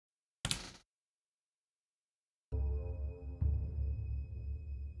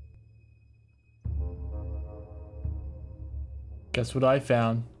Guess what I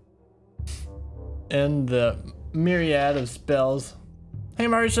found? In the myriad of spells. Hey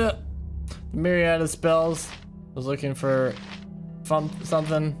Marisha! The myriad of spells. I was looking for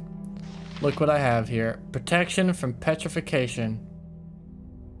something. Look what I have here. Protection from petrification.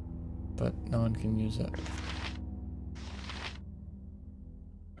 But no one can use it.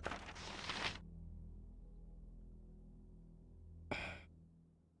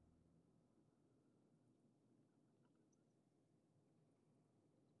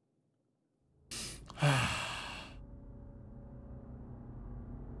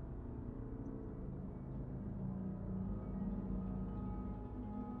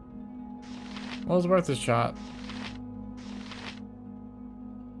 Well, it was worth a shot.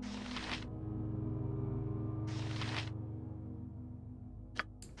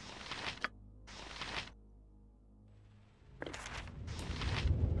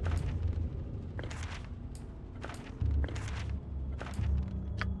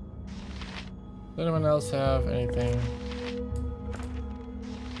 Does anyone else have anything?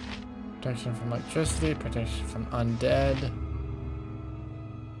 Protection from electricity, protection from undead.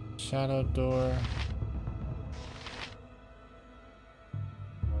 Shadow door.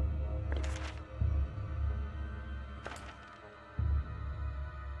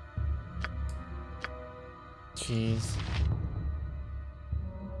 Jeez.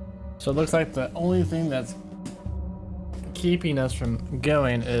 So it looks like the only thing that's keeping us from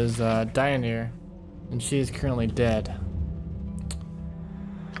going is Dionir, and she is currently dead.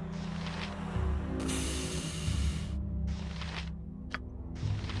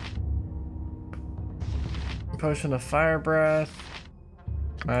 Potion of fire breath,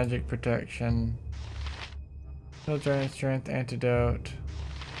 magic protection, heal giant strength, antidote,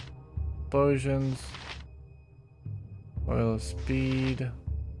 explosions, oil of speed,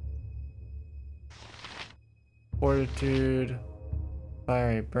 fortitude,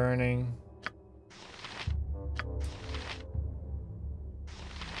 fiery burning,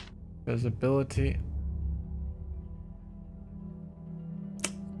 visibility.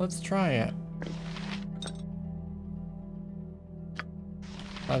 Let's try it.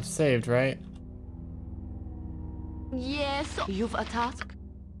 I've saved, right? Yes, you've a task.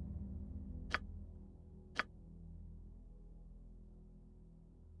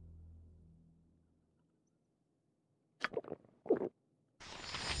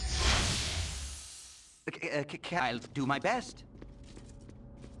 I'll do my best.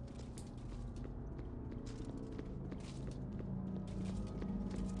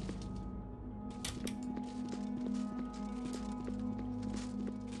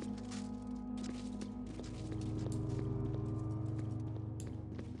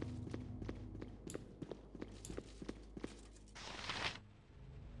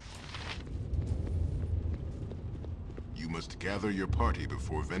 You must gather your party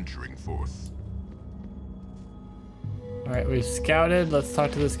before venturing forth. Alright, we've scouted. Let's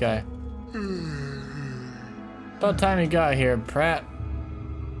talk to this guy. About time you got here, Pratt.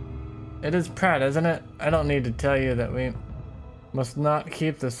 It is Pratt, isn't it? I don't need to tell you that we must not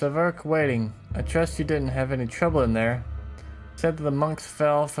keep the Sarevok waiting. I trust you didn't have any trouble in there. Said that the monks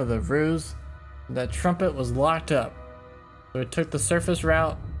fell for the ruse, and that Trumpet was locked up. So we took the surface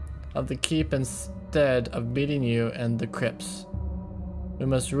route of the keep instead of meeting you and the crypts. We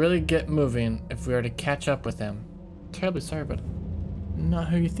must really get moving if we are to catch up with him. Terribly sorry, but I'm not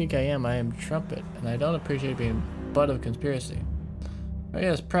who you think I am. I am Trumpet, and I don't appreciate being butt of conspiracy. Oh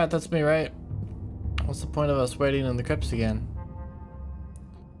yes, Pratt, that's me, right? What's the point of us waiting in the crypts again?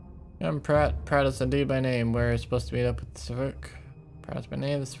 I'm Pratt. Pratt is indeed my name. We're supposed to meet up with Sarevok. Pratt's my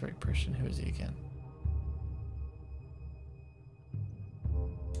name. The Sarevok person. Who is he again?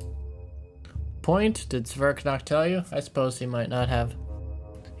 Point? Did Sarevok not tell you? I suppose he might not have.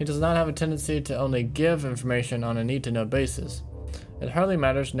 He does not have a tendency to only give information on a need-to-know basis. It hardly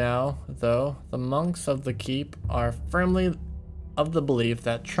matters now, though. The monks of the keep are firmly of the belief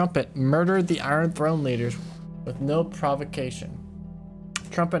that Trumpet murdered the Iron Throne leaders with no provocation.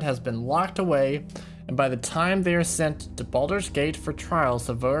 Trumpet has been locked away, and by the time they are sent to Baldur's Gate for trial,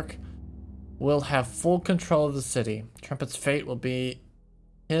 Sarevok will have full control of the city. Trumpet's fate will be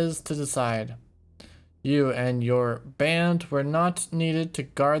his to decide. You and your band were not needed to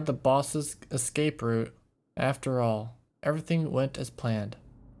guard the boss's escape route. After all, everything went as planned.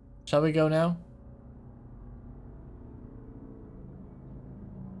 Shall we go now?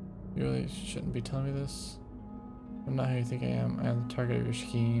 You really shouldn't be telling me this. I'm not who you think I am. I am the target of your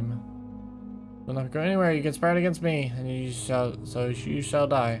scheme. You'll not go anywhere. You conspired against me, and you shall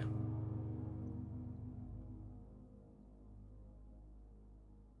die.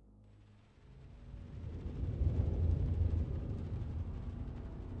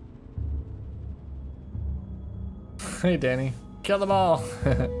 Hey, Danny. Kill them all!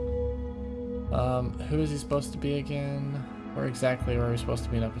 Who is he supposed to be again? Where exactly are we supposed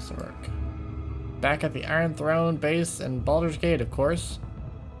to meet up with Sarevok? Back at the Iron Throne base and Baldur's Gate, of course.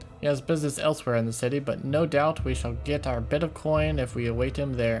 He has business elsewhere in the city, but no doubt we shall get our bit of coin if we await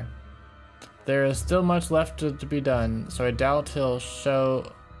him there. There is still much left to be done, so I doubt he'll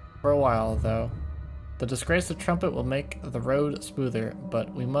show for a while, though. The disgrace of Trumpet will make the road smoother,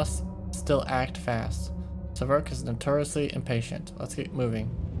 but we must still act fast. Sarevok is notoriously impatient. Let's get moving.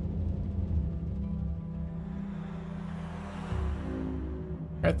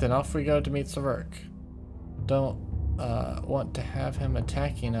 Alright then, off we go to meet Sarevok. Don't want to have him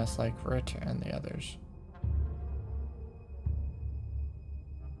attacking us like Ritter and the others.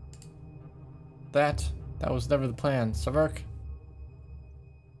 That was never the plan. Sarevok.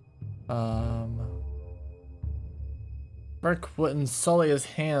 Sarevok wouldn't sully his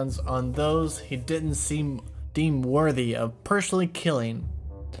hands on those he didn't deem worthy of personally killing.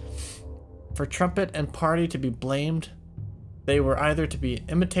 For Trumpet and party to be blamed, they were either to be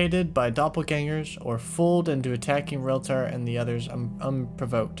imitated by doppelgangers or fooled into attacking Riltar and the others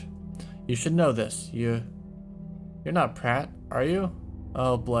unprovoked. You should know this. You're not Pratt, are you?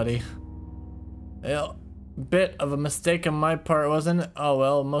 Oh, bloody. Well, bit of a mistake on my part, wasn't it? Oh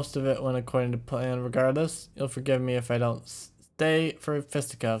well, most of it went according to plan regardless. You'll forgive me if I don't stay for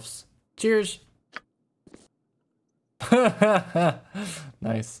fisticuffs. Cheers!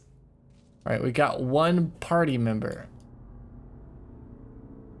 Nice. Alright, we got one party member.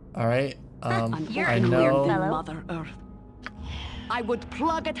 Alright, I know... Mother Earth. I would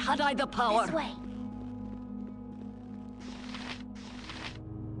plug it had I the power. This way.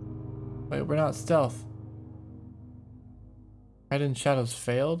 Wait, we're not stealth. Hidden shadows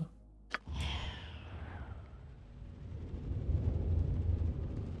failed?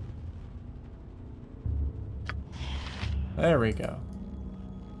 There we go.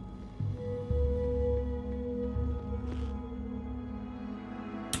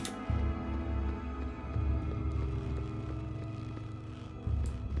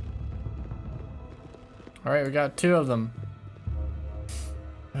 Alright, we got two of them.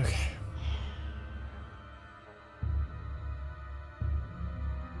 Okay.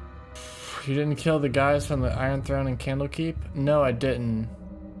 You didn't kill the guys from the Iron Throne and Candlekeep? No, I didn't.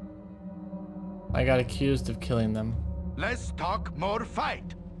 I got accused of killing them. Let's talk more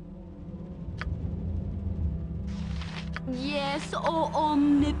fight. Yes, oh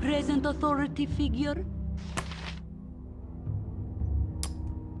omnipresent authority figure.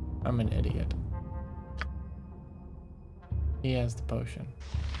 I'm an idiot. He has the potion.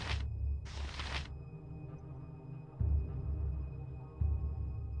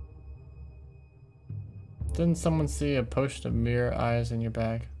 Didn't someone see a potion of mirror eyes in your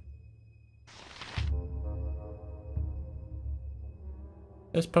bag?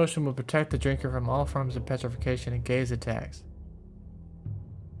 This potion will protect the drinker from all forms of petrification and gaze attacks.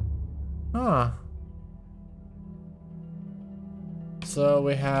 Huh. So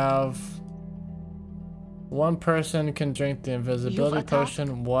we have... one person can drink the invisibility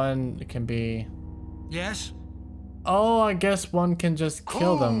potion, one can be... Yes? Oh, I guess one can just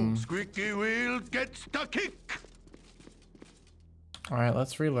kill them. Squeaky wheel gets the kick. Alright,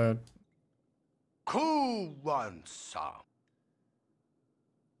 let's reload. Cool one, sir.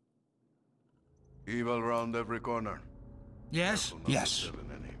 Evil round every corner. Yes? Yes.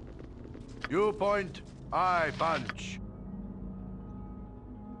 You point, I punch.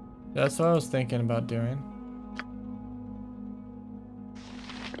 That's what I was thinking about doing.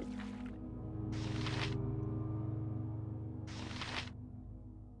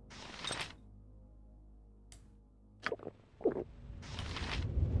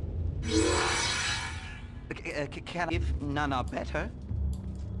 Can I, if none are better?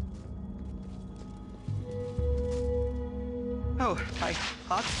 Oh, my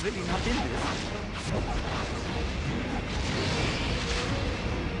heart's really not in this.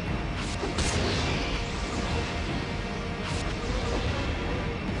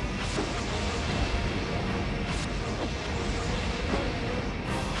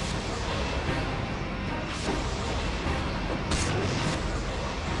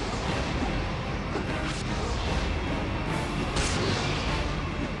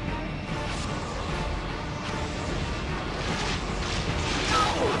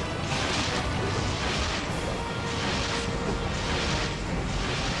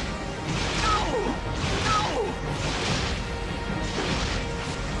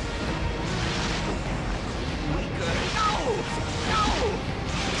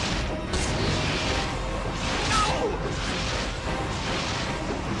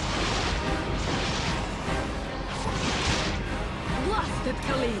 blasted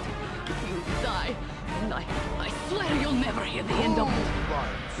Khalid! If you die, and I swear you'll never hear the end of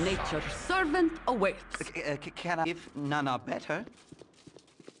it. Nature's servant awaits. Can I, if none are better?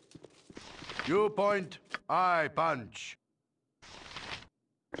 You point, I punch.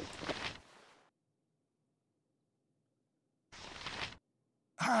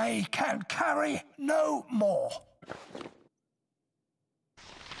 I can carry no more.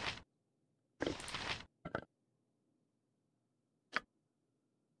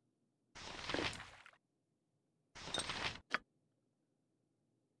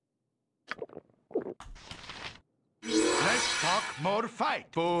 Let's talk more fight.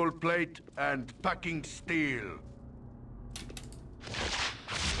 Full plate and packing steel.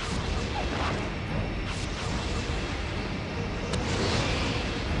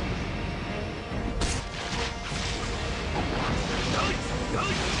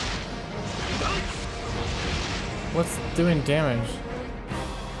 What's doing damage?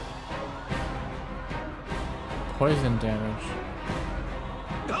 Poison damage.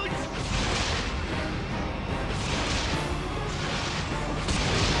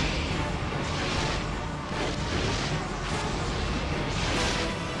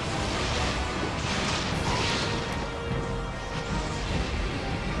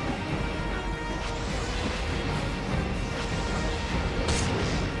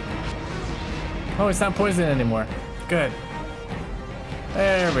 Oh, it's not poison anymore. Good.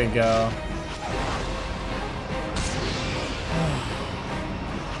 There we go.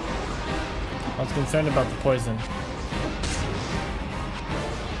 I was concerned about the poison.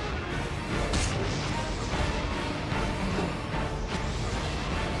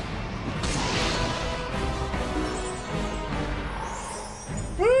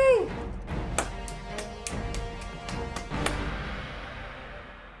 Woo!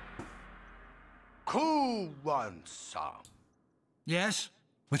 Cool one, sir. Yes?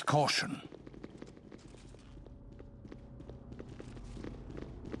 With caution.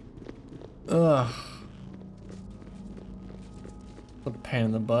 Ugh. What a pain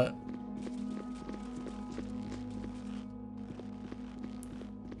in the butt.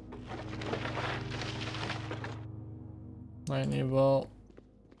 Lightning bolt.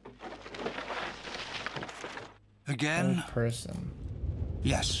 Again? Third person.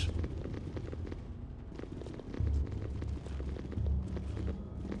 Yes.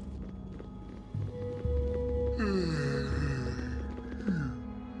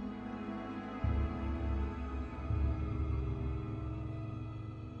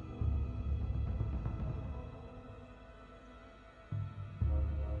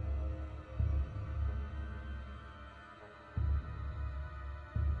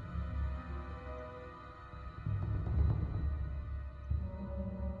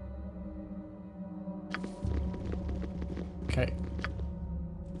 Okay.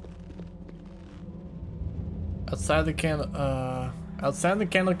 Outside the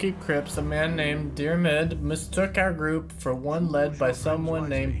Candlekeep Crypts, a man named Diarmid mistook our group for one led by someone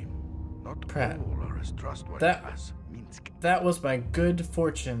named Pratt. That was my good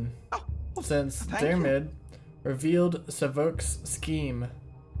fortune, since Diarmid revealed Sarevok's scheme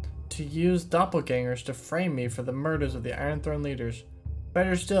to use doppelgangers to frame me for the murders of the Iron Throne leaders.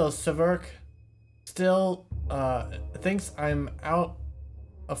 Better still, Sarevok still thinks I'm out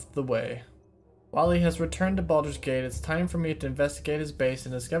of the way. While he has returned to Baldur's Gate, it's time for me to investigate his base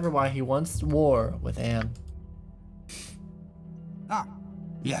and discover why he wants war with Anne. Ah,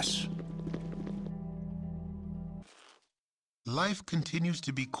 yes. Life continues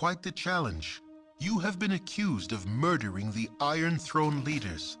to be quite the challenge. You have been accused of murdering the Iron Throne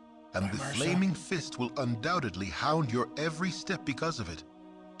leaders, and the Flaming Fist will undoubtedly hound your every step because of it.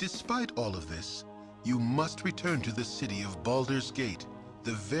 Despite all of this, you must return to the city of Baldur's Gate,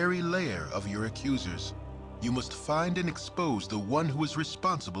 the very lair of your accusers. You must find and expose the one who is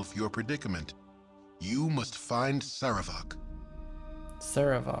responsible for your predicament. You must find Sarevok.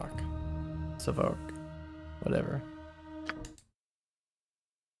 Sarevok. Sarevok. Whatever.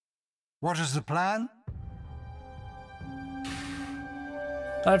 What is the plan?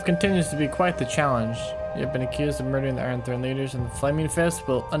 Life continues to be quite the challenge. You have been accused of murdering the Iron Throne leaders, and the Flaming Fist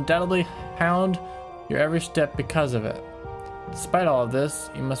will undoubtedly hound your every step because of it. Despite all of this,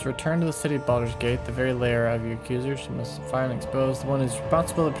 you must return to the city of Baldur's Gate, the very lair of your accusers. You must find and expose the one who is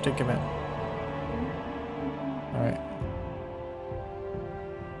responsible for the predicament. Alright.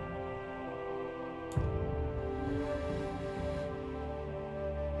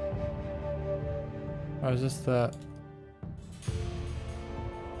 Oh, is this the...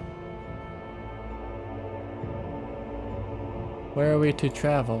 Where are we to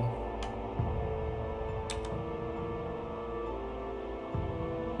travel?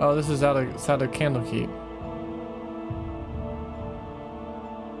 Oh, this is out of Candlekeep.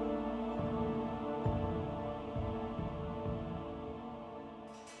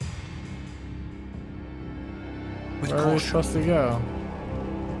 With Where are we caution. supposed to go?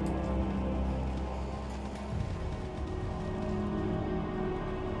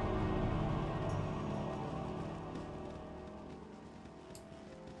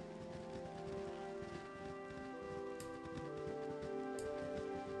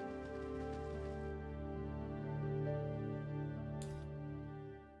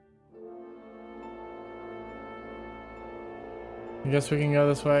 I guess we can go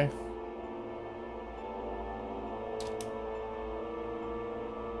this way.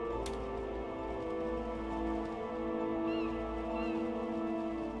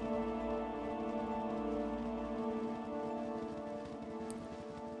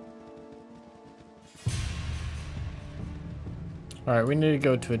 Alright, we need to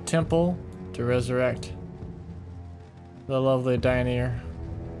go to a temple to resurrect the lovely Dioneer.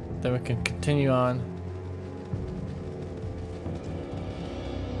 Then we can continue on.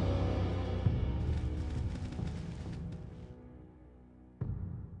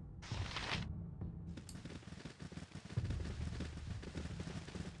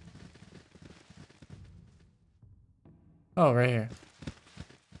 Oh, right here.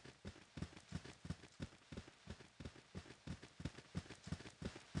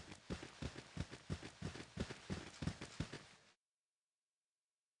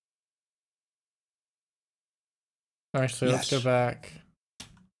 Actually, let's go Yes. back.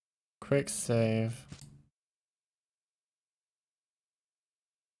 Quick save.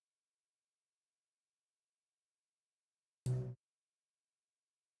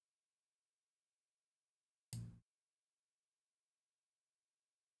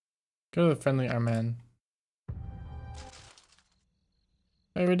 Go to the friendly Armen.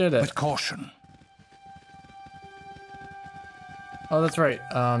 Hey, we did it. With caution. Oh, that's right.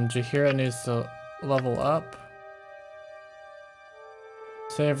 Jaheira needs to level up.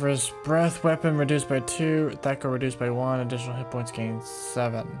 Saver's breath weapon reduced by 2, attack roll reduced by 1, additional hit points gained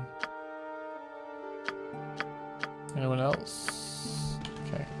 7. Anyone else?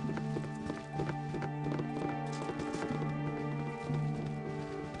 Okay.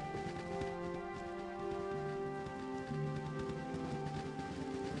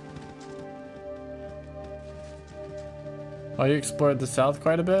 Oh, you explored the south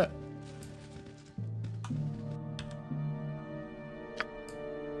quite a bit?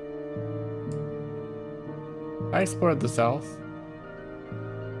 I explored the south.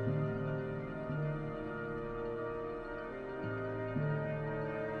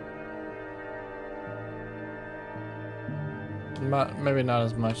 Maybe not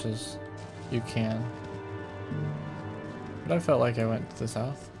as much as you can. But I felt like I went to the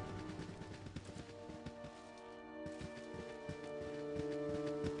south.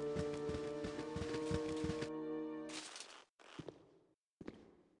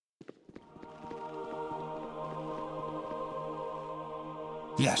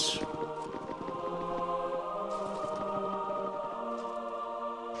 Yes.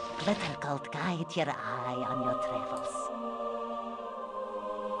 Glitter gold guide your eye on your travels.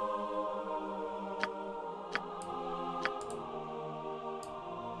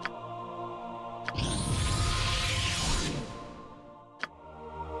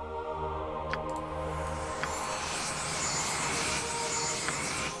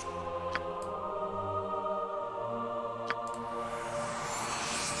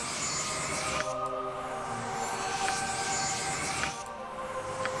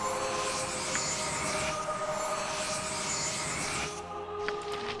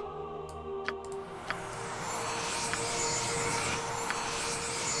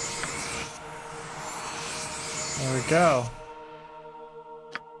 There we go.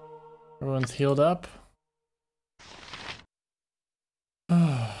 Everyone's healed up.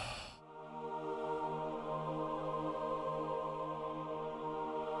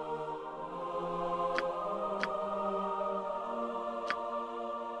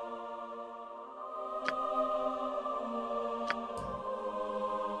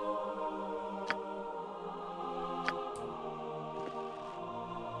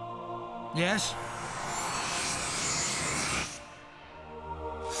 Yes?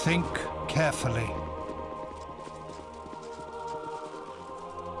 Think carefully.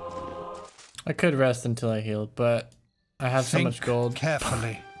 I could rest until I healed, but I have so much gold.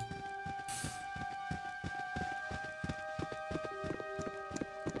 Carefully.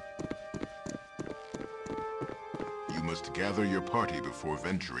 You must gather your party before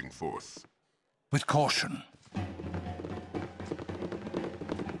venturing forth. With caution.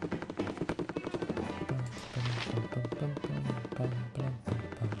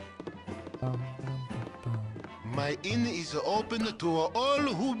 My inn is open to all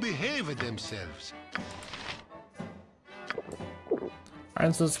who behave themselves.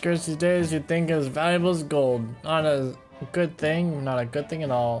 Aren't so scarce these days, you'd think as valuable as gold. Not a good thing, not a good thing at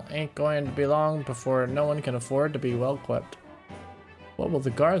all. Ain't going to be long before no one can afford to be well equipped. What will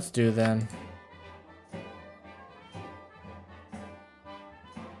the guards do then?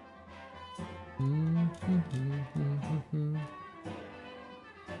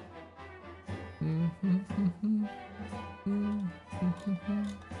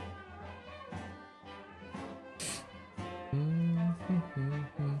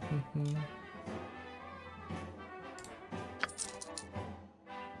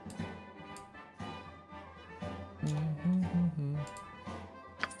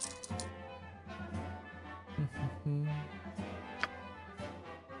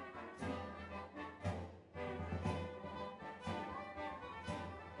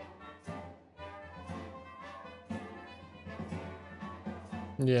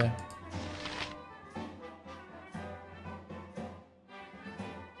 Yeah.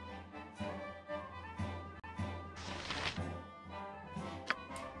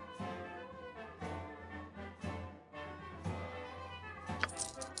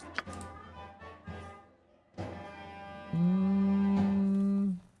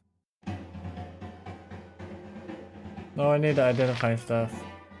 Oh, I need to identify stuff.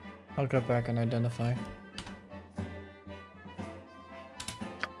 I'll go back and identify.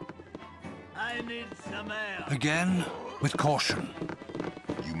 I need some air. Again, with caution.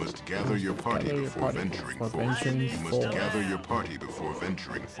 You must gather your party before venturing forth. You must gather your party before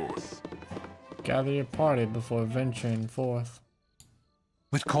venturing forth. Gather your party before venturing forth.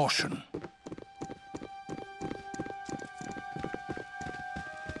 With caution.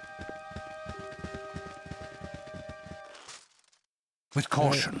 With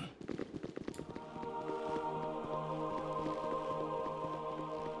caution.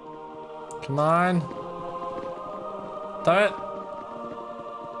 Come on. Do it.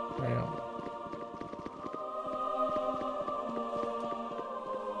 There you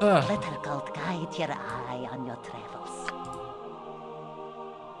go. Glitter gold guide your eye on your travels.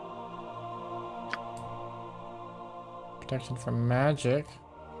 Protection from magic.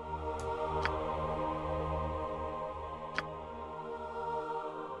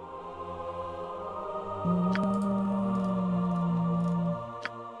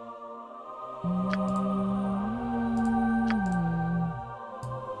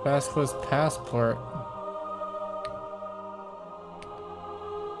 Basilisk passport.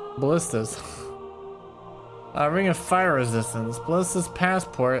 Ballistas. Ring of fire resistance. Ballista's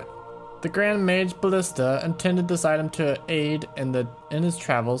passport. The Grand Mage Ballista intended this item to aid in his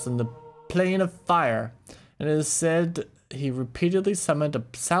travels in the plane of fire, and it is said he repeatedly summoned a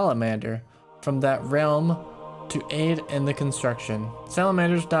salamander from that realm to aid in the construction.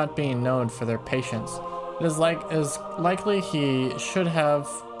 Salamanders not being known for their patience, it is likely he should have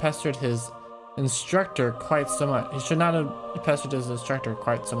pestered his instructor quite so much. He should not have pestered his instructor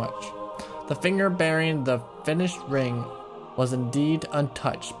quite so much. The finger bearing the finished ring was indeed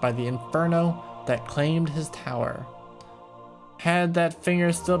untouched by the inferno that claimed his tower. Had that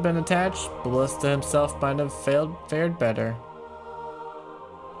finger still been attached, Ballista himself might have fared better.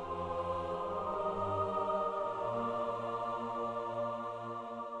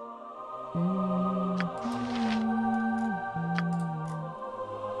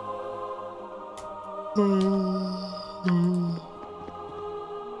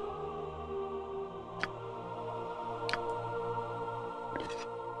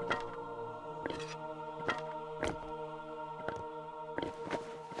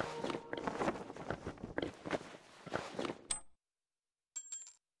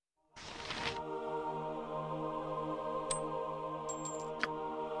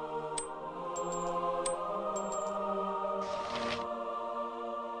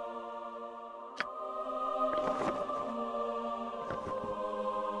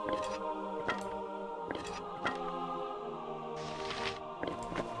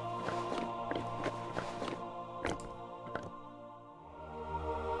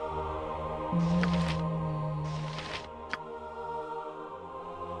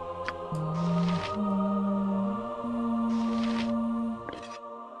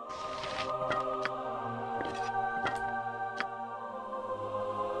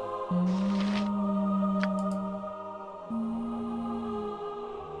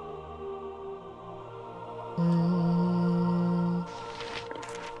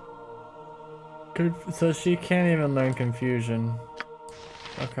 So she can't even learn confusion.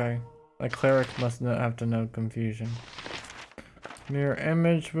 Okay. A cleric must not have to know confusion. Mirror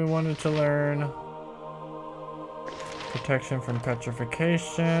image we wanted to learn. Protection from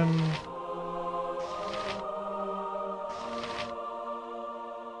petrification.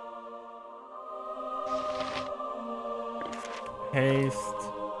 Haste.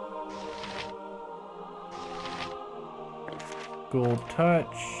 Ghoul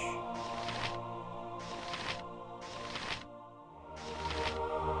touch.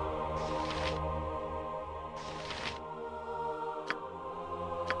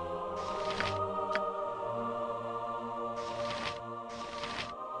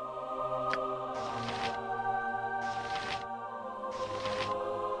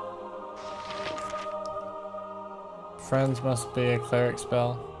 Friends must be a cleric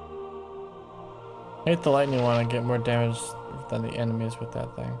spell. Hate the lightning one, I get more damage than the enemies with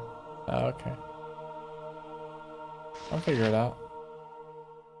that thing. Oh, okay. I'll figure it out.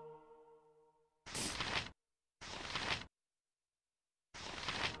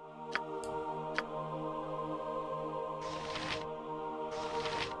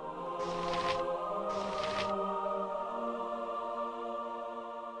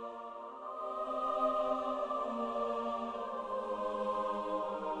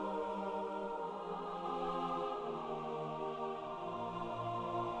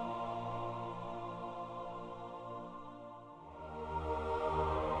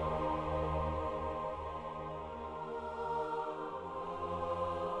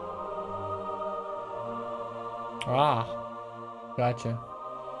 Ah, gotcha.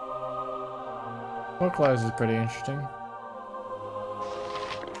 Vocalize is pretty interesting.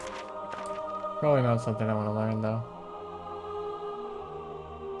 Probably not something I want to learn though.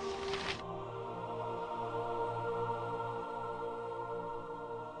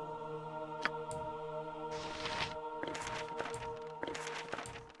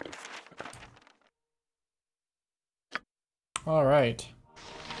 All right.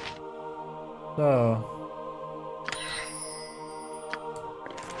 So.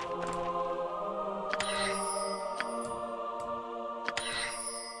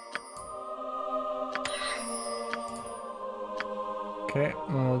 Okay,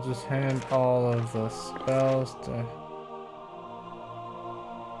 and we'll just hand all of the spells to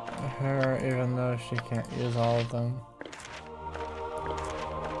her, even though she can't use all of them.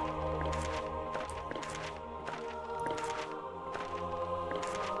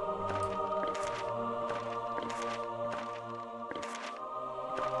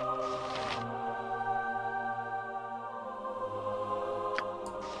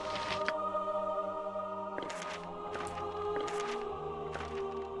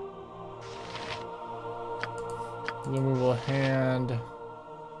 Then we will hand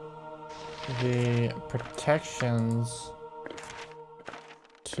the protections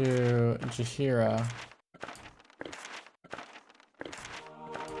to Jaheira.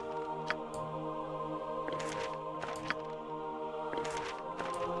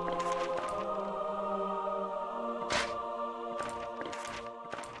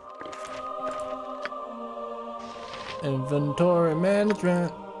 Inventory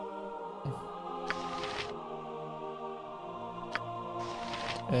management.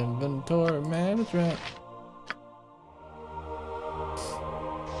 Inventory management.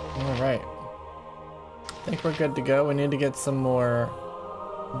 Alright. I think we're good to go. We need to get some more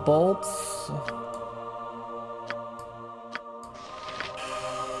bolts.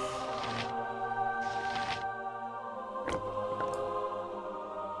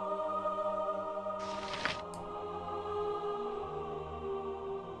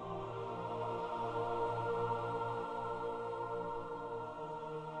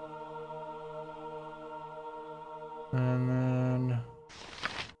 And then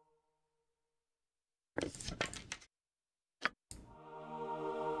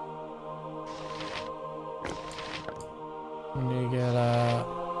we need to get a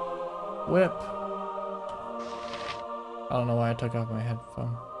whip. I don't know why I took off my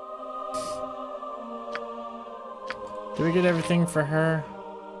headphone. Did we get everything for her?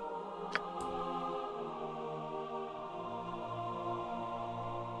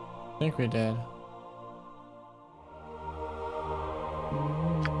 I think we did.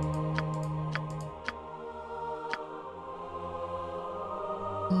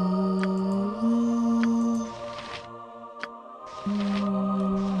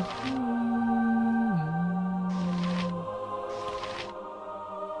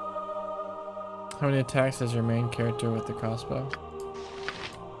 How many attacks has your main character with the crossbow?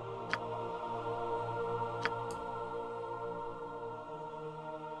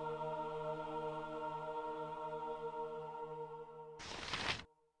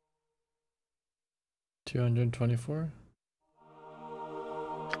 $224.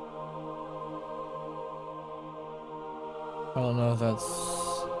 I don't know if that's...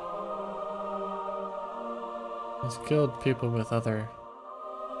 He's killed people with other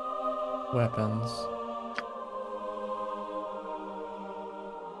weapons.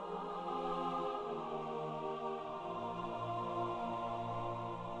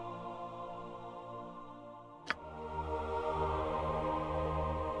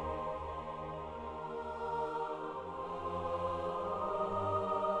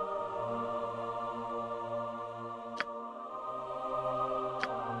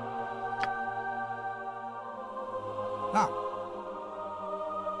 Ah.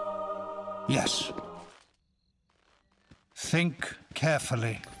 Yes. Think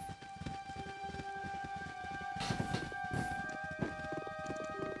carefully.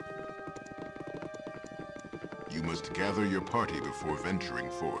 You must gather your party before venturing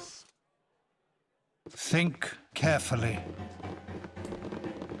forth. Think carefully.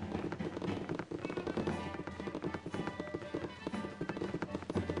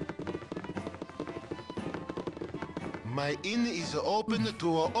 My inn is open to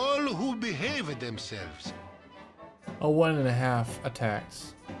all who behave themselves. Oh, 1.5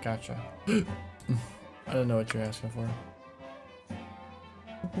 attacks. Gotcha. I don't know what you're asking for.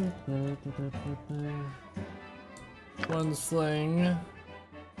 One sling.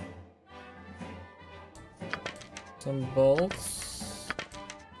 Some bolts.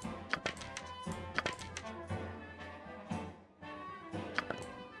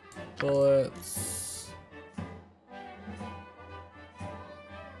 Bullets.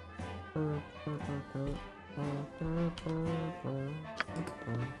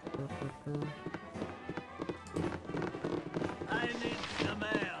 I need some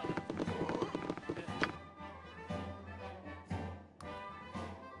air.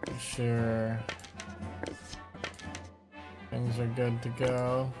 Sure. Things are good to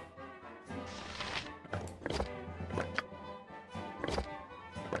go.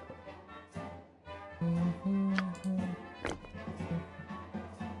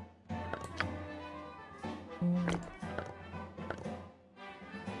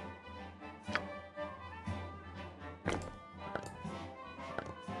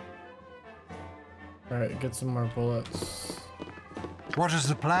 Alright, get some more bullets. What is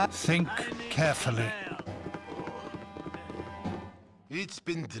the plan? Think carefully. It's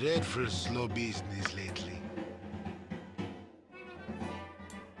been dreadful slow business lately.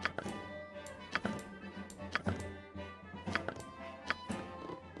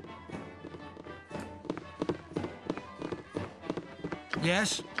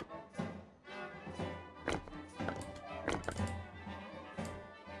 Yes?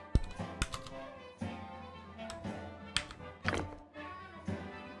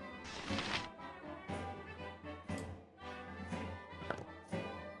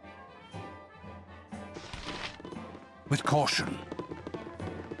 With caution.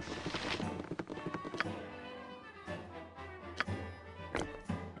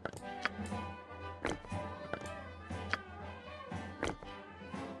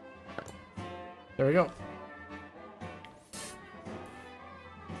 There we go.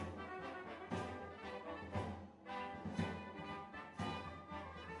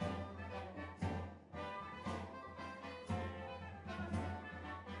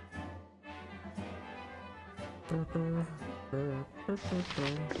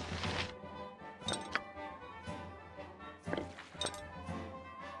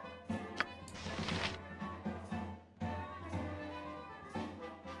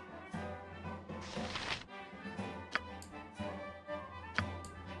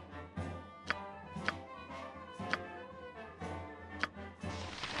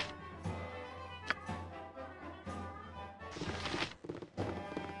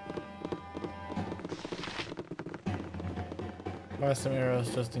 Buy some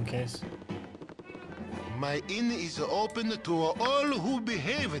arrows just in case. My inn is open to all who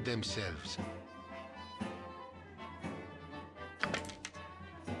behave themselves.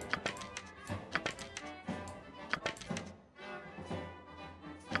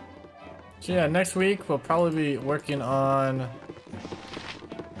 So yeah, next week we'll probably be working on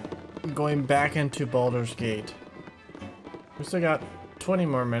going back into Baldur's Gate. We still got 20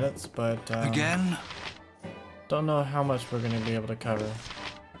 more minutes, but Again? don't know how much we're gonna be able to cover.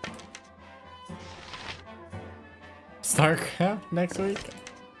 StarCraft next week?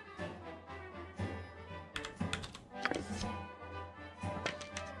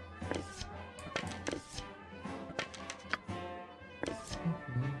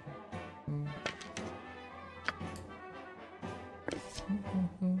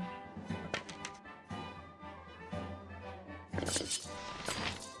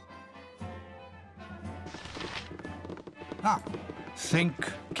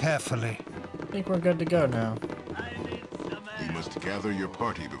 Think carefully. I think we're good to go now. You must gather your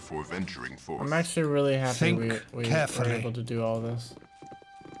party before venturing forth. I'm actually really happy Think we were carefully. able to do all this.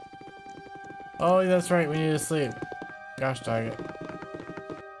 Oh, that's right. We need to sleep. Gosh dang it.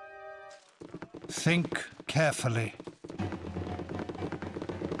 Think carefully.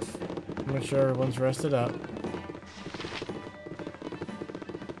 Make sure everyone's rested up.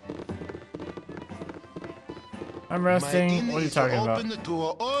 I'm resting. What are you talking about? Open to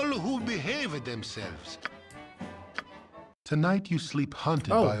all who behave themselves. Tonight you sleep hunted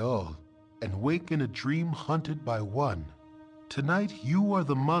by all, and wake in a dream hunted by one. Tonight you are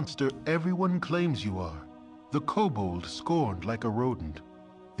the monster everyone claims you are. The kobold scorned like a rodent.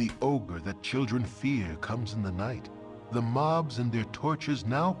 The ogre that children fear comes in the night. The mobs and their torches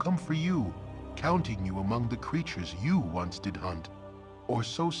now come for you, counting you among the creatures you once did hunt. Or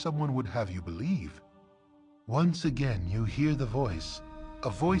so someone would have you believe. Once again you hear the voice, a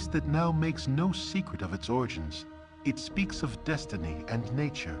voice that now makes no secret of its origins. It speaks of destiny and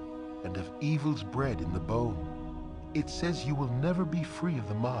nature, and of evils bred in the bone. It says you will never be free of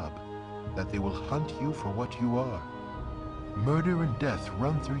the mob, that they will hunt you for what you are. Murder and death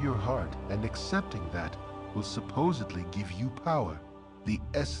run through your heart, and accepting that will supposedly give you power. The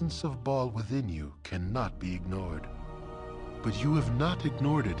essence of Baal within you cannot be ignored. But you have not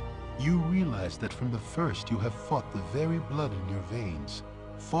ignored it. You realize that from the first you have fought the very blood in your veins,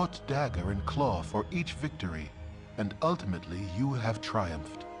 fought dagger and claw for each victory, and ultimately you have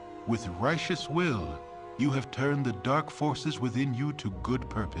triumphed. With righteous will, you have turned the dark forces within you to good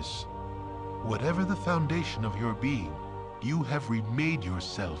purpose. Whatever the foundation of your being, you have remade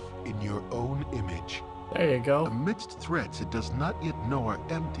yourself in your own image. There you go. Amidst threats it does not yet know are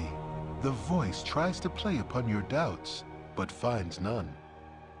empty, the voice tries to play upon your doubts, but finds none.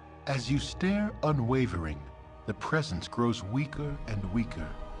 As you stare unwavering, the presence grows weaker and weaker.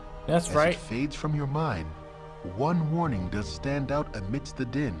 That's As right. it fades from your mind, one warning does stand out amidst the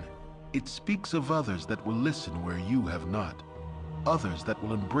din. It speaks of others that will listen where you have not, others that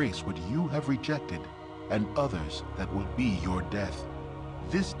will embrace what you have rejected, and others that will be your death.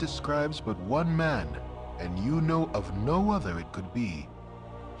 This describes but one man, and you know of no other it could be.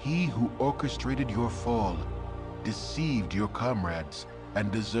 He who orchestrated your fall, deceived your comrades,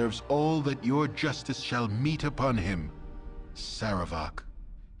 and deserves all that your justice shall meet upon him. Sarevok.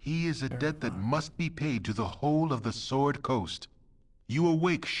 He is a debt that must be paid to the whole of the Sword Coast. You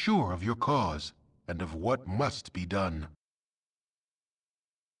awake sure of your cause, and of what must be done.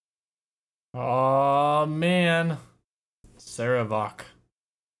 Oh man. Sarevok.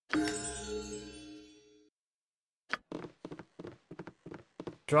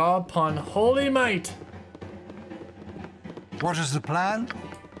 Draw upon holy might. What is the plan?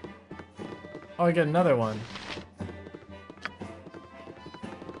 Oh, I get another one.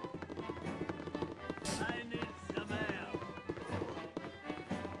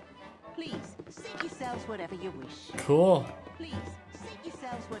 Please, seat yourselves wherever you wish. Cool. Please, seat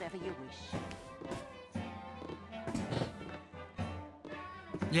yourselves wherever you wish.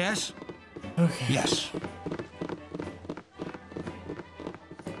 Yes? Okay. Yes.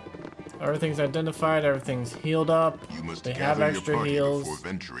 Everything's identified, everything's healed up. You must They have gather your extra party heals. before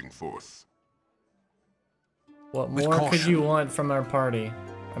venturing forth. What With more could caution. you want from our party?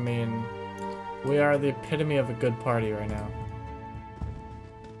 I mean, we are the epitome of a good party right now.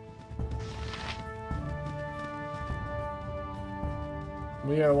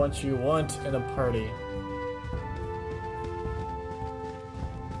 We are what you want in a party.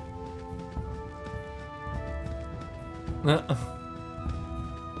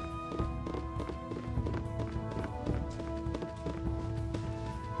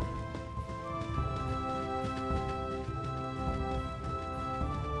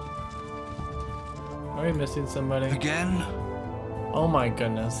 Are we missing somebody? Again? Oh my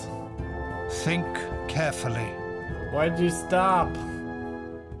goodness. Think carefully. Why'd you stop?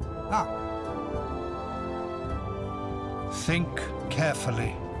 Think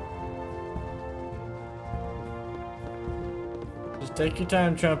carefully. Just take your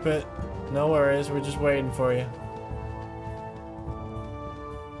time, Trumpet. No worries, we're just waiting for you.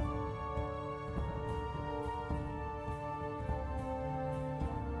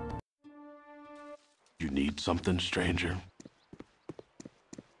 You need something, stranger?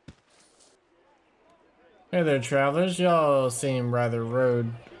 Hey there, travelers. Y'all seem rather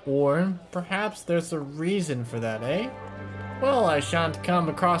road-worn. Perhaps there's a reason for that, eh? Well, I shan't come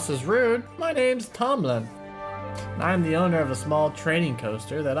across as rude. My name's Tomlin. I'm the owner of a small trading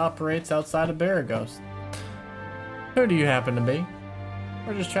coaster that operates outside of Baragos. Who do you happen to be?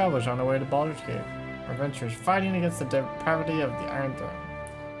 We're just travelers on our way to Baldur's Gate. adventurers fighting against the depravity of the Iron Throne.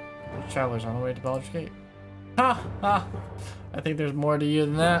 The travelers on the way to Baldur's Gate. Ha! Ha! I think there's more to you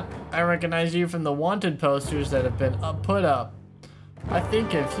than that. I recognize you from the wanted posters that have been put up. I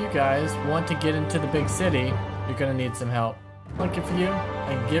think if you guys want to get into the big city, you're gonna need some help. Lucky for you,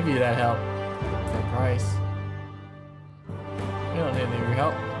 I can give you that help. For a price. We don't need any of your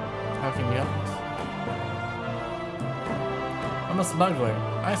help. How can you help us? I'm a smuggler.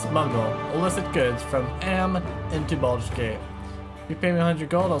 I smuggle illicit goods from Am into Baldur's Gate. If you pay me 100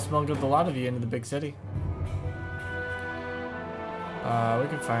 gold, I'll smuggle the lot of you into the big city.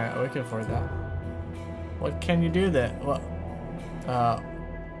 We can afford that. What can you do then?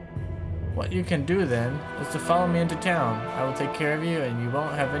 What you can do then is to follow me into town. I will take care of you and you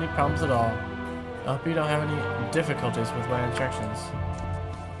won't have any problems at all. I hope you don't have any difficulties with my instructions.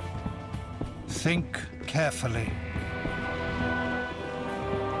 Think carefully.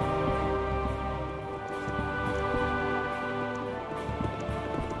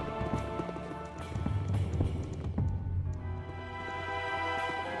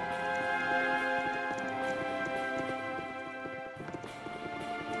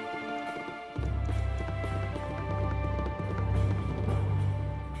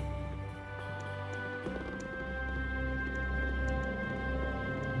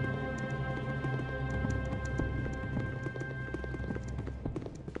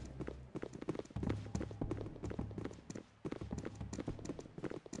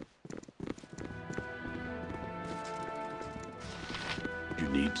 You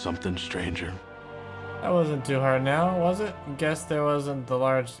need something, stranger? That wasn't too hard now, was it? Guess there wasn't the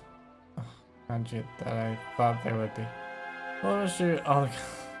large country that I thought there would be. Well, shoot. Oh,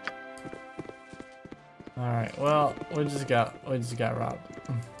 alright, well, we just got robbed.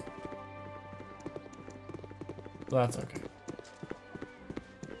 Well, that's okay.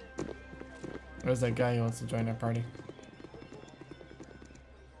 Where's that guy who wants to join our party?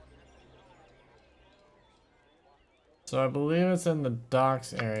 So I believe it's in the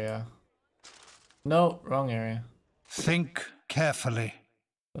docks area. Nope, wrong area. Think carefully.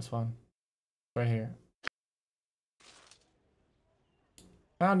 This one. Right here.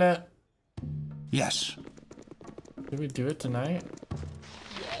 Found it. Yes. Did we do it tonight?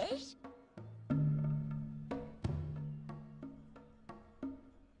 Yes?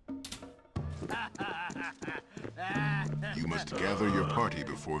 You must gather your party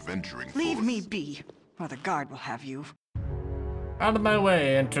before venturing forth. Leave me be, or the guard will have you. Out of my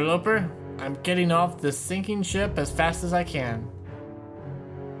way, interloper. I'm getting off this sinking ship as fast as I can.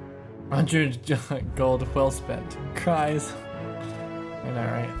 100 gold well spent. Cries. Ain't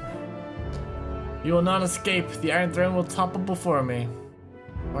that right? You will not escape. The Iron Throne will topple before me.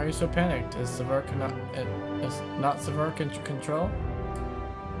 Why are you so panicked? Is Sarevok not Sarevok in control?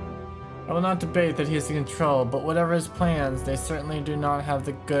 I will not debate that he is in control, but whatever his plans, they certainly do not have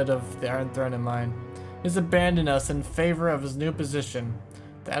the good of the Iron Throne in mind. He has abandoned us in favor of his new position,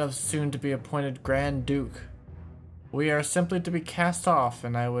 that of soon-to-be appointed Grand Duke. We are simply to be cast off,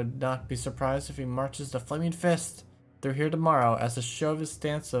 and I would not be surprised if he marches the Flaming Fist through here tomorrow as a show of his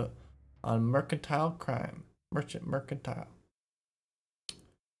stance on mercantile crime. Mercantile.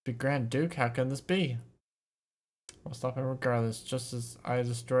 Be Grand Duke? How can this be? I'll stop him regardless, just as I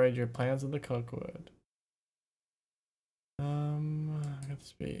destroyed your plans in the Cookwood. What could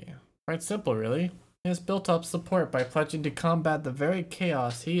this be? Quite simple, really. He has built up support by pledging to combat the very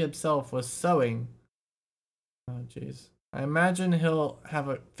chaos he himself was sowing. Oh, jeez. I imagine he'll have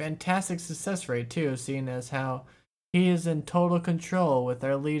a fantastic success rate, too, seeing as how he is in total control with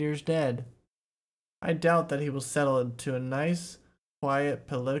our leaders dead. I doubt that he will settle into a nice, quiet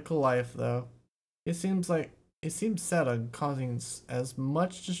political life, though. He seems set on causing as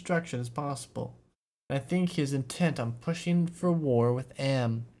much destruction as possible. And I think he is intent on pushing for war with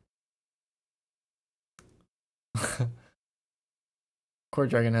Am. Core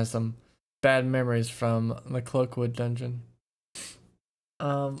Dragon has some bad memories from the Cloakwood dungeon.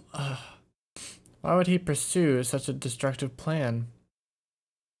 Why would he pursue such a destructive plan?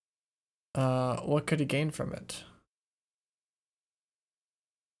 What could he gain from it?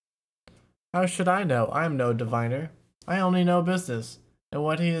 How should I know? I am no diviner. I only know business, and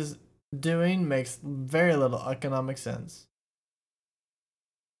what he is doing makes very little economic sense.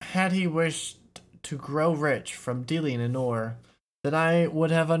 Had he wished to grow rich from dealing in ore, then I would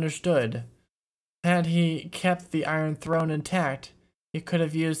have understood. Had he kept the Iron Throne intact, he could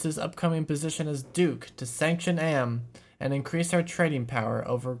have used his upcoming position as Duke to sanction Am and increase our trading power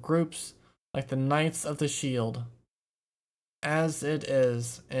over groups like the Knights of the Shield. As it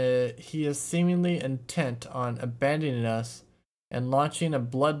is, he is seemingly intent on abandoning us and launching a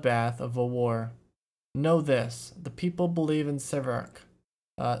bloodbath of a war. Know this, the people believe in Sarevok.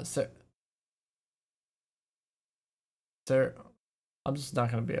 I'm just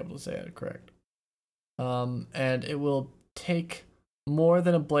not going to be able to say it correct. And it will take more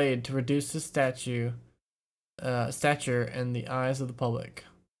than a blade to reduce his stature in the eyes of the public.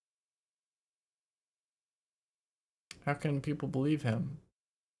 How can people believe him?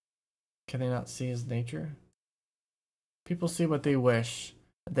 Can they not see his nature? People see what they wish.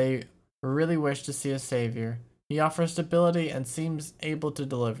 They really wish to see a savior. He offers stability and seems able to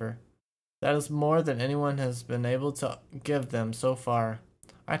deliver. That is more than anyone has been able to give them so far.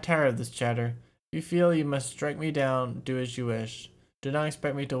 I tire of this chatter. If you feel you must strike me down, do as you wish. Do not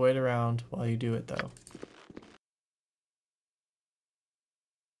expect me to wait around while you do it, though.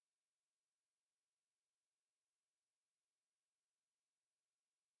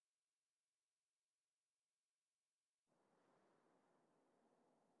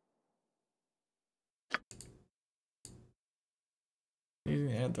 Using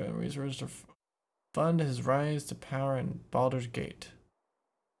the anthem resources to fund his rise to power in Baldur's Gate.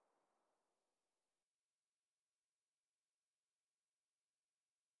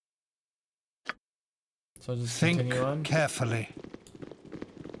 So just Think continue on. carefully.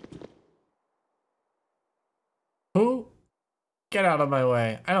 Who? Get out of my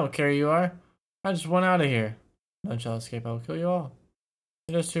way. I don't care who you are. I just want out of here. None shall escape. I will kill you all.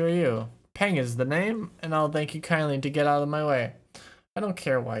 Just who are you? Peng is the name, and I'll thank you kindly to get out of my way. I don't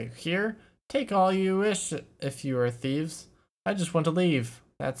care why you're here. Take all you wish if you are thieves. I just want to leave.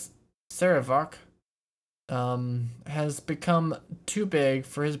 That's Sarevok. Has become too big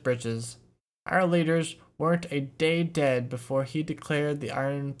for his britches. Our leaders weren't a day dead before he declared the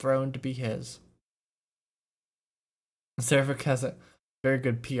Iron Throne to be his. Sarevok has a very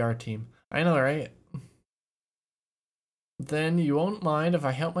good PR team. I know, right? Then you won't mind if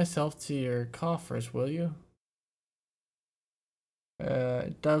I help myself to your coffers, will you?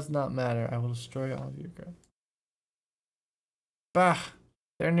 It does not matter. I will destroy all of you. Bah!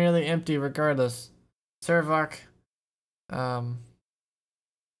 They're nearly empty regardless. Sarevok,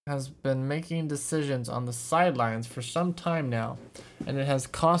 has been making decisions on the sidelines for some time now, and it has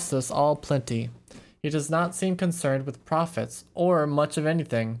cost us all plenty. He does not seem concerned with profits, or much of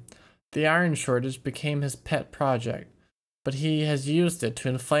anything. The iron shortage became his pet project, but he has used it to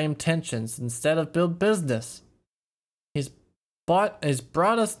inflame tensions instead of build business. He's brought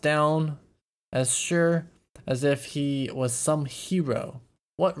us down as sure as if he was some hero.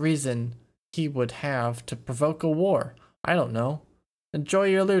 What reason he would have to provoke a war? I don't know. Enjoy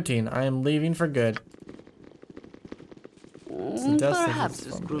your looting. I am leaving for good. Perhaps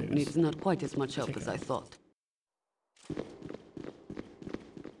this group needs not quite as much help as I thought.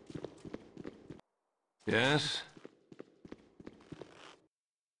 Yes?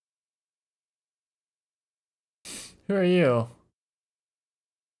 Who are you?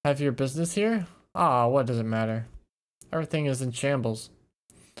 Have your business here? Ah, what does it matter? Everything is in shambles.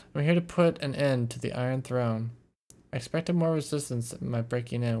 I'm here to put an end to the Iron Throne. I expected more resistance in my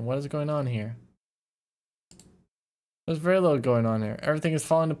breaking in. What is going on here? There's very little going on here. Everything is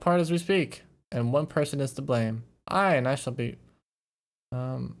falling apart as we speak, and one person is to blame. And I shall be.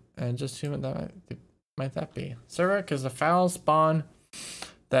 And just who might that be? Sarevok is a foul spawn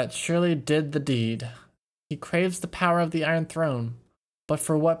that surely did the deed. He craves the power of the Iron Throne, but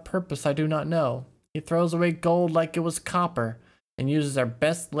for what purpose I do not know. He throws away gold like it was copper, and uses our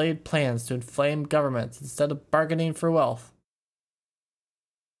best laid plans to inflame governments instead of bargaining for wealth.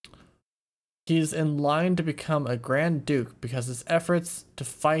 He's in line to become a Grand Duke because his efforts to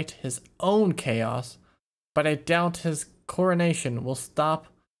fight his own chaos, but I doubt his coronation will stop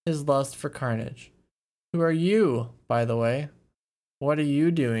his lust for carnage. Who are you, by the way? What are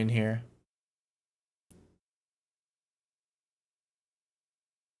you doing here?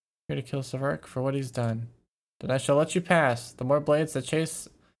 Here to kill Sarevok for what he's done. Then I shall let you pass. The more blades that chase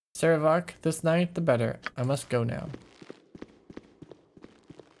Sarevok this night, the better. I must go now.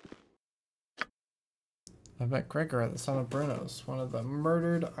 I've met Gregor, the son of Brunos, one of the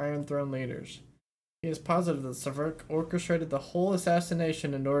murdered Iron Throne leaders. He is positive that Sarevok orchestrated the whole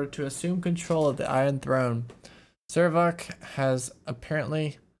assassination in order to assume control of the Iron Throne. Sarevok has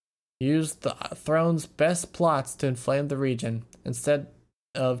apparently used the throne's best plots to inflame the region, instead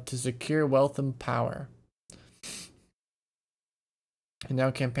of to secure wealth and power. He now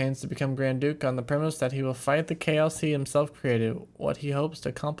campaigns to become Grand Duke on the premise that he will fight the chaos he himself created. What he hopes to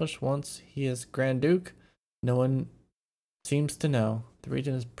accomplish once he is Grand Duke, no one seems to know. The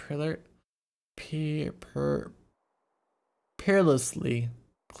region is perilously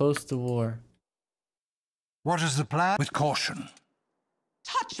close to war. What is the plan? With caution.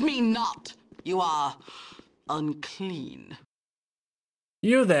 Touch me not! You are unclean.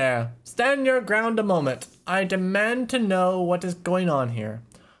 You there! Stand your ground a moment. I demand to know what is going on here.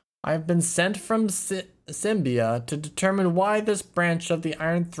 I have been sent from Symbia to determine why this branch of the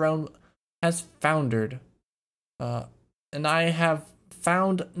Iron Throne has foundered. And I have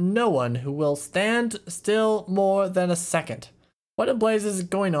found no one who will stand still more than a second. What in blazes is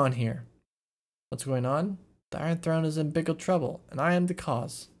going on here? What's going on? The Iron Throne is in big trouble, and I am the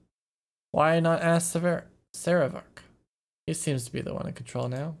cause. Why not ask Sarevok? He seems to be the one in control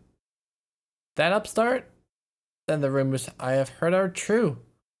now. That upstart? Then the rumors I have heard are true.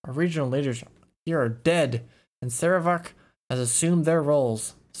 Our regional leaders here are dead, and Sarevok has assumed their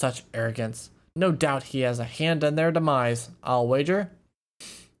roles. Such arrogance. No doubt he has a hand in their demise, I'll wager.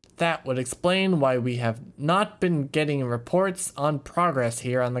 That would explain why we have not been getting reports on progress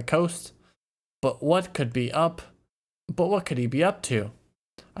here on the coast. But what could he be up to?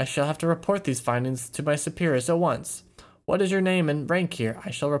 I shall have to report these findings to my superiors at once. What is your name and rank here? I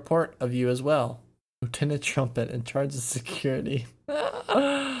shall report of you as well. Lieutenant Trumpet in charge of security.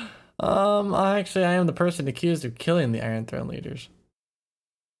 Actually, I am the person accused of killing the Iron Throne leaders.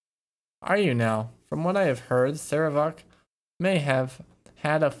 Are you now? From what I have heard, Sarevok may have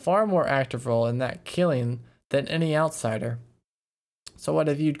had a far more active role in that killing than any outsider. So what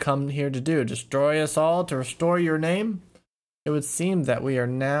have you come here to do? Destroy us all to restore your name? It would seem that we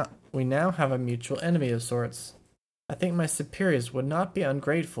now have a mutual enemy of sorts. I think my superiors would not be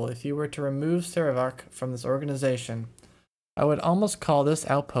ungrateful if you were to remove Sarevok from this organization. I would almost call this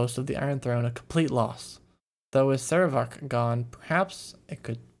outpost of the Iron Throne a complete loss. Though with Sarevok gone, perhaps it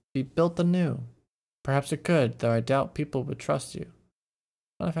could be built anew. Perhaps it could, though I doubt people would trust you.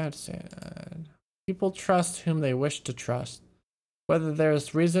 What if I had to say it? People trust whom they wish to trust, whether there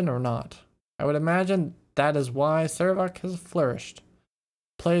is reason or not. I would imagine that is why Sarevok has flourished.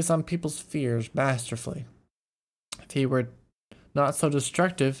 Plays on people's fears masterfully. If he were not so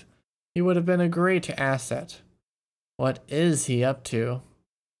destructive, he would have been a great asset. What is he up to?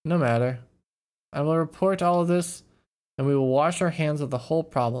 No matter. I will report all of this, and we will wash our hands of the whole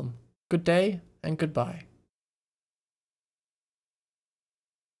problem. Good day, and goodbye.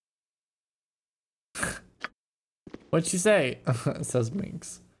 What'd she say? Says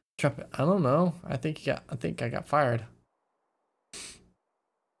Minx. Trumpet. I don't know. I think I got fired.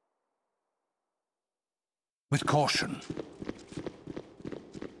 With caution.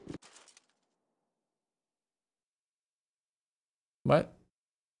 What?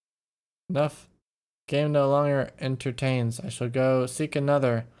 Enough. Game no longer entertains. I shall go seek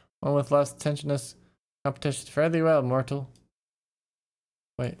another, one with less tensionous competition. Fairly well, mortal.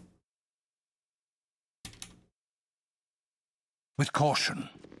 Wait. With caution.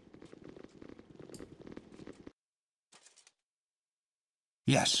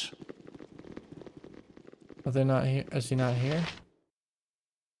 Yes. Are they not here? Is he not here?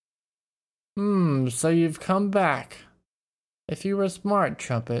 So you've come back. If you were smart,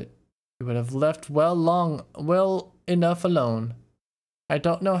 Trumpet, you would have left well enough alone. I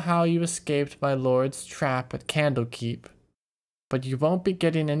don't know how you escaped my lord's trap at Candlekeep, but you won't be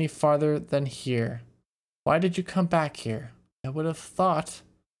getting any farther than here. Why did you come back here? I would have thought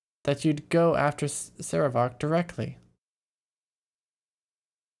that you'd go after Sarevok directly.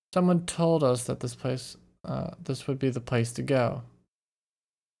 Someone told us that this would be the place to go.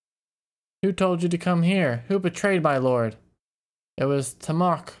 Who told you to come here? Who betrayed my lord? It was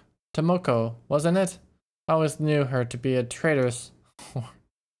Tomoko, wasn't it? I always knew her to be a traitorous.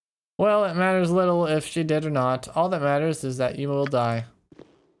 Well, it matters little if she did or not. All that matters is that you will die.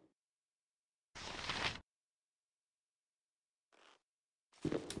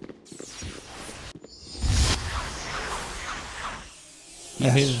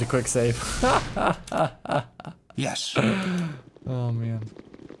 Yes. I needed a quick save. Yes. Oh man.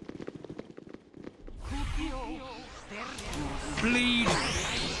 Bleed.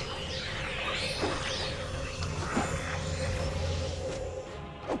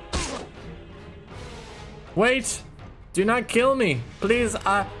 Wait! Do not kill me! Please,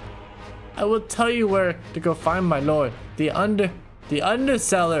 I will tell you where to go find my lord. The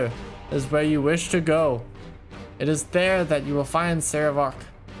Undercellar is where you wish to go. It is there that you will find Sarevok.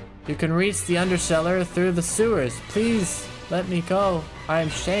 You can reach the Undercellar through the sewers. Please, let me go. I am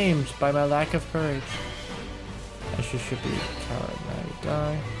shamed by my lack of courage. I should be a coward. Now you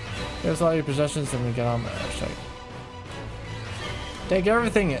die. Here's all your possessions and we get on my website. Take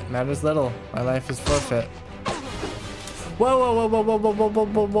everything. It matters little. My life is forfeit. Whoa, whoa, whoa, whoa, whoa, whoa, whoa,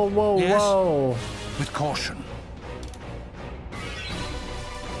 whoa, whoa, whoa, Yes. whoa. With caution.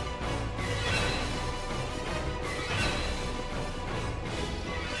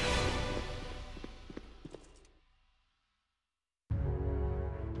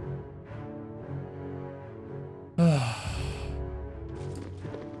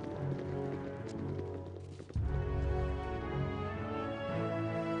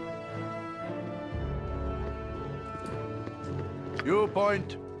 You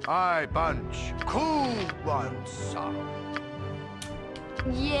point, I punch. Cool one, son.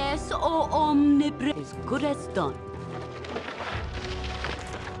 Yes, oh omnipresent. As good as done.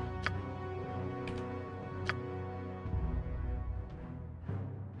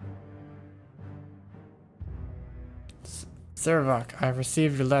 Sarevok, I have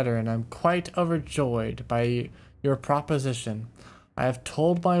received your letter and I'm quite overjoyed by your proposition. I have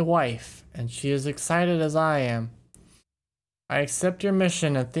told my wife, and she is excited as I am. I accept your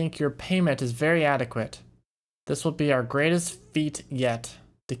mission and think your payment is very adequate. This will be our greatest feat yet,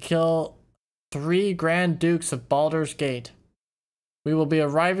 to kill 3 Grand Dukes of Baldur's Gate. We will be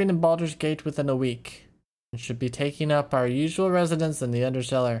arriving in Baldur's Gate within a week, and should be taking up our usual residence in the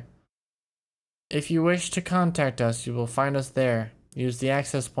Undercellar. If you wish to contact us, you will find us there. Use the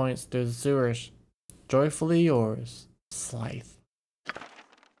access points through the sewers. Joyfully yours, Slythe.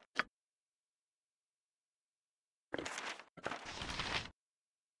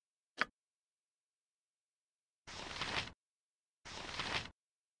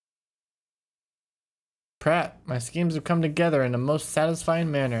 Pratt, my schemes have come together in a most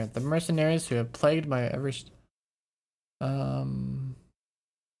satisfying manner. The mercenaries who have plagued my every...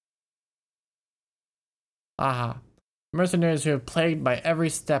 Mercenaries who have plagued my every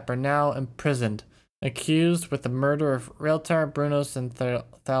step are now imprisoned, accused with the murder of Raeltar, Brunos, and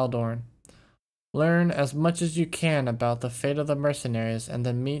Thaldorn. Learn as much as you can about the fate of the mercenaries, and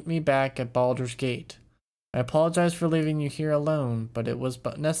then meet me back at Baldur's Gate. I apologize for leaving you here alone, but it was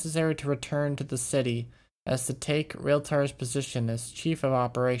necessary to return to the city as to take Raeltar's position as Chief of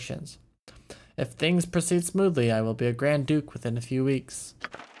Operations. If things proceed smoothly, I will be a Grand Duke within a few weeks.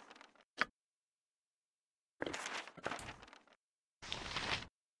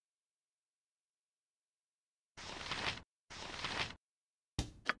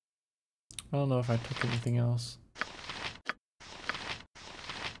 I don't know if I took anything else.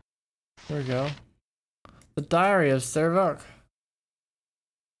 Here we go. The Diary of Sarevok.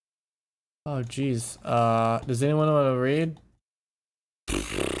 Oh, geez. Does anyone want to read?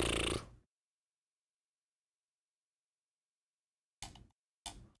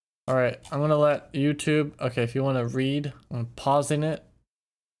 Alright, I'm gonna let YouTube... Okay, if you want to read, I'm pausing it.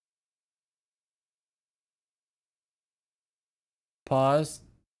 Pause.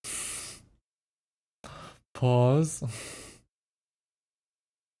 Pause.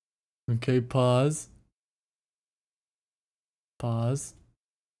 Okay, pause. Pause.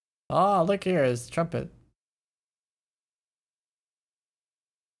 Ah, look here, it's Trumpet.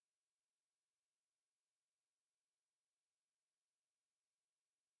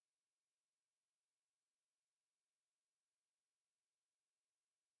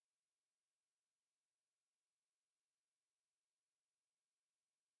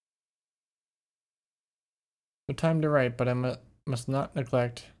 No time to write, but I must not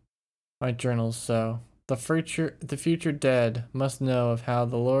neglect my journals, so the future dead must know of how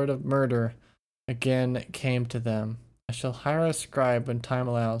the Lord of Murder again came to them. I shall hire a scribe when time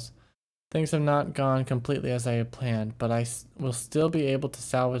allows. Things have not gone completely as I had planned, but I will still be able to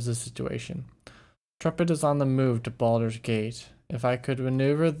salvage the situation. Trumpet is on the move to Baldur's Gate. If I could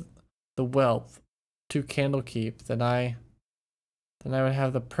maneuver the wealth to Candlekeep, then I would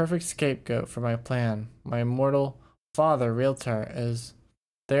have the perfect scapegoat for my plan. My immortal father, Raeltar, is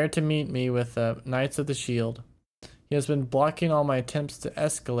there to meet me with the Knights of the Shield. He has been blocking all my attempts to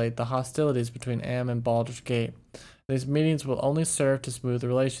escalate the hostilities between Am and Baldur's Gate. These meetings will only serve to smooth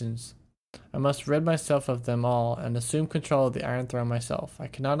relations. I must rid myself of them all and assume control of the Iron Throne myself. I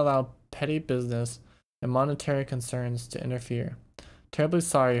cannot allow petty business and monetary concerns to interfere. Terribly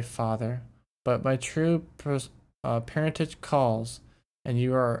sorry, Father, but my true parentage calls, and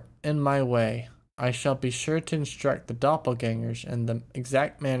you are in my way. I shall be sure to instruct the doppelgangers in the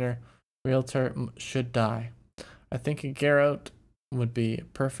exact manner Raeltar should die. I think a garrote would be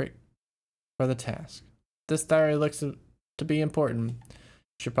perfect for the task. This diary looks to be important. You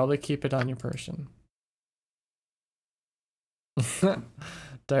should probably keep it on your person.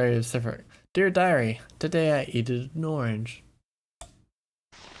 Diary of Sarevok. Dear Diary, today I ate an orange.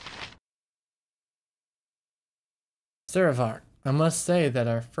 Sarevok, I must say that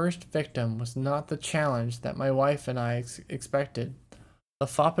our first victim was not the challenge that my wife and I expected. The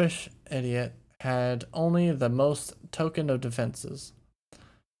foppish idiot had only the most token of defenses.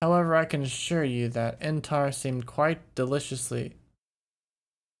 However, I can assure you that Entar seemed quite deliciously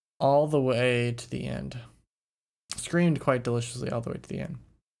all the way to the end. Screamed quite deliciously all the way to the end.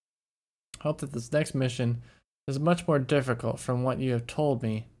 I hope that this next mission is much more difficult from what you have told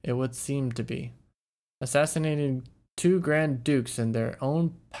me it would seem to be. Assassinating 2 Grand Dukes in their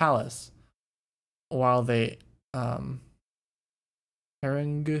own palace while they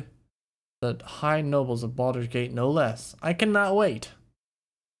Herring, the high nobles of Baldur's Gate, no less. I cannot wait.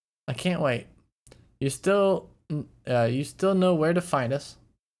 I can't wait. You still know where to find us.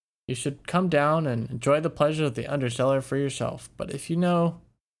 You should come down and enjoy the pleasure of the Undercellar for yourself. But if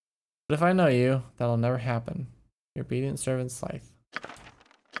I know you, that'll never happen. Your obedient servant, Scythe.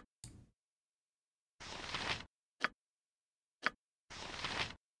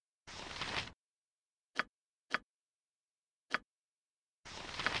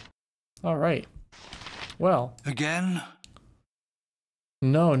 All right. Well. Again?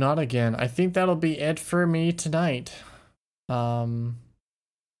 No, not again. I think that'll be it for me tonight.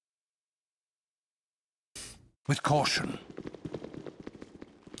 With caution.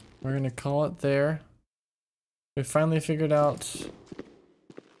 We're gonna call it there. We finally figured out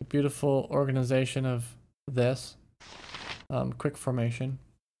the beautiful organization of this. Quick formation.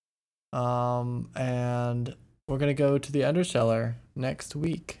 And we're gonna go to the Undercellar next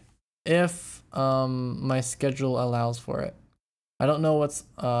week. If my schedule allows for it. I don't know what's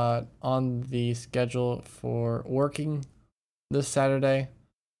on the schedule for working this Saturday,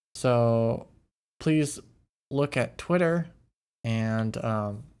 so please look at Twitter, and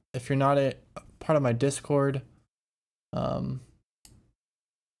if you're not a part of my Discord, I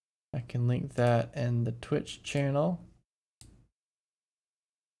can link that in the Twitch channel.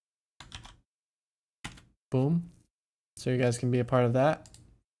 Boom. So you guys can be a part of that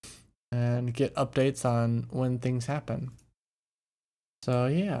and get updates on when things happen. So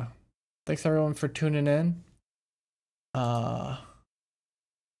yeah, thanks everyone for tuning in. The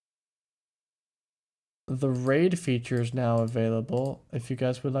raid feature is now available. If you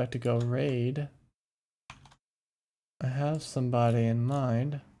guys would like to go raid, I have somebody in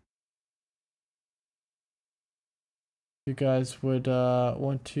mind. If you guys would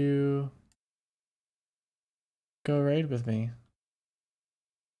want to go raid with me.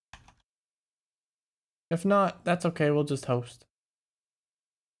 If not, that's okay, we'll just host.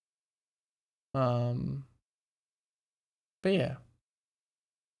 But yeah.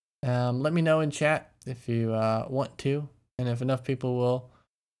 Let me know in chat if you want to, and if enough people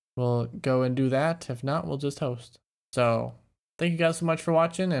will go and do that. If not, we'll just host. So thank you guys so much for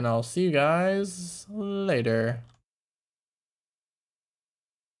watching, and I'll see you guys later.